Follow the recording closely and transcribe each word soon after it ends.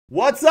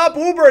What's up,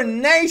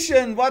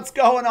 UberNation? What's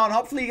going on?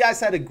 Hopefully you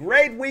guys had a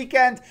great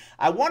weekend.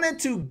 I wanted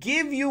to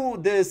give you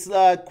this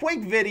quick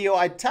video.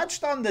 I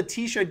touched on the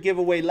t-shirt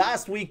giveaway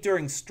last week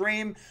during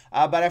stream,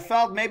 but I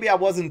felt maybe I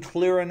wasn't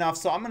clear enough.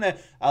 So I'm going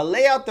to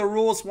lay out the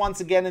rules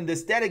once again in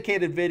this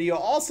dedicated video.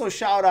 Also,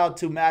 shout out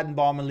to Madden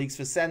Bomber Leagues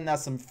for sending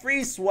us some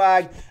free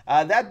swag.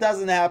 That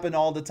doesn't happen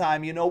all the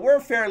time. You know, we're a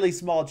fairly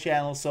small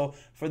channel, so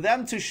for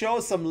them to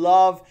show some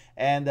love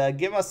and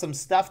give us some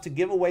stuff to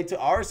give away to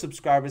our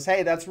subscribers,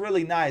 hey, that's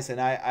really nice, and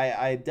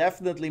I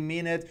definitely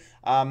mean it.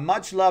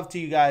 Much love to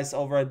you guys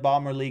over at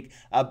Bomber League.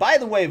 By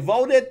the way,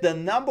 voted the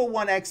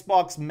 #1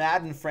 Xbox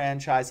Madden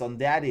franchise on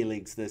Daddy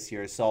Leagues this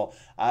year, so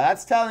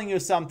that's telling you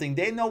something.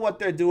 They know what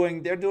they're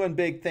doing. They're doing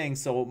big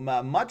things, so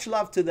much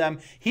love to them.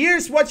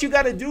 Here's what you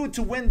got to do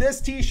to win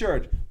this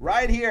t-shirt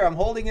right here. I'm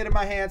holding it in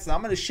my hands, and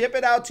I'm going to ship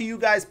it out to you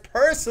guys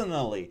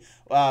personally.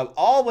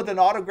 All with an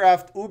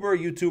autographed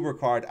UberYouTuber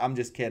card. I'm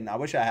just kidding. I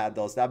wish I had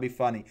those. That'd be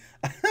funny.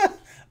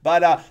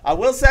 But I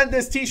will send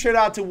this t-shirt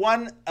out to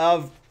one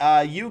of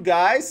you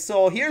guys.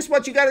 So here's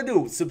what you got to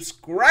do.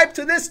 Subscribe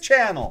to this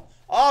channel,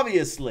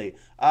 obviously.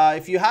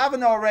 If you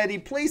haven't already,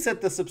 please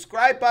hit the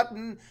subscribe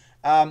button.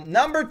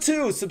 Number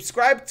 2,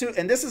 subscribe to,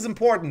 and this is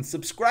important,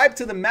 subscribe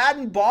to the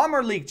Madden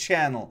Bomber League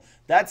channel.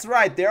 That's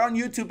right, they're on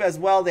YouTube as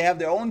well. They have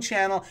their own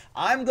channel.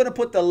 I'm going to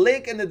put the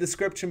link in the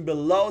description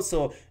below,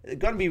 so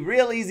it's going to be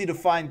real easy to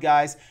find,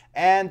 guys.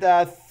 And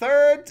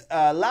third,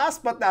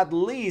 last but not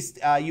least,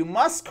 you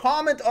must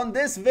comment on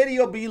this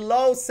video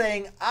below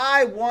saying,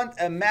 I want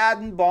a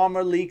Madden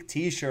Bomber League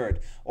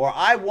t-shirt, or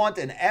I want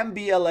an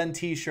MBLN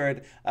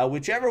t-shirt.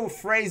 Whichever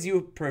phrase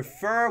you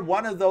prefer,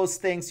 one of those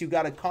things, you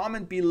got to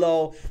comment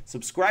below.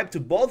 Subscribe to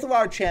both of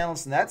our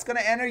channels, and that's going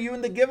to enter you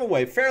in the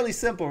giveaway. Fairly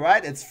simple,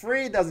 right? It's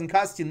free, doesn't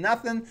cost you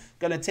nothing.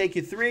 Gonna take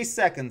you 3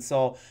 seconds.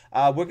 So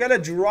we're gonna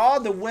draw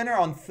the winner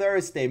on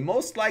Thursday,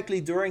 most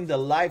likely during the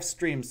live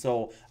stream.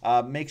 So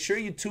make sure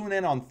you tune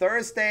in on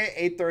Thursday,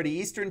 8:30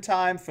 Eastern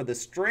time for the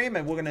stream,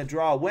 and we're gonna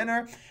draw a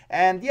winner.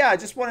 And yeah, I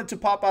just wanted to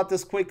pop out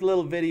this quick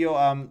little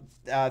video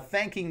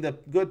thanking the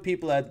good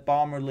people at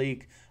Bomber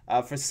League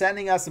for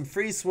sending us some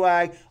free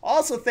swag.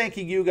 Also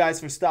thanking you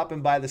guys for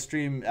stopping by the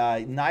stream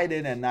night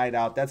in and night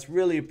out. That's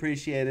really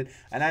appreciated.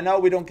 And I know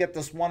we don't get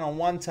this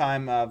one-on-one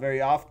time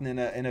very often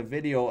in a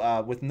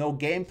video with no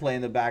gameplay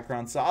in the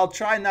background. So I'll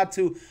try not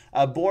to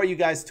bore you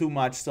guys too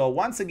much. So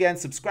once again,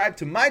 subscribe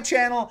to my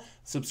channel,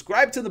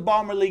 subscribe to the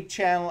Bomber League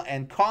channel,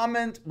 and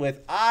comment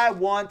with I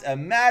want a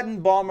Madden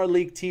Bomber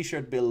League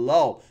t-shirt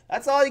below.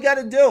 That's all you got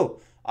to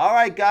do. All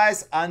right,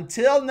 guys,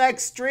 until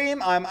next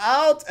stream, I'm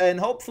out, and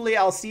hopefully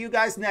I'll see you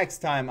guys next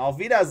time. Auf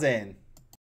Wiedersehen.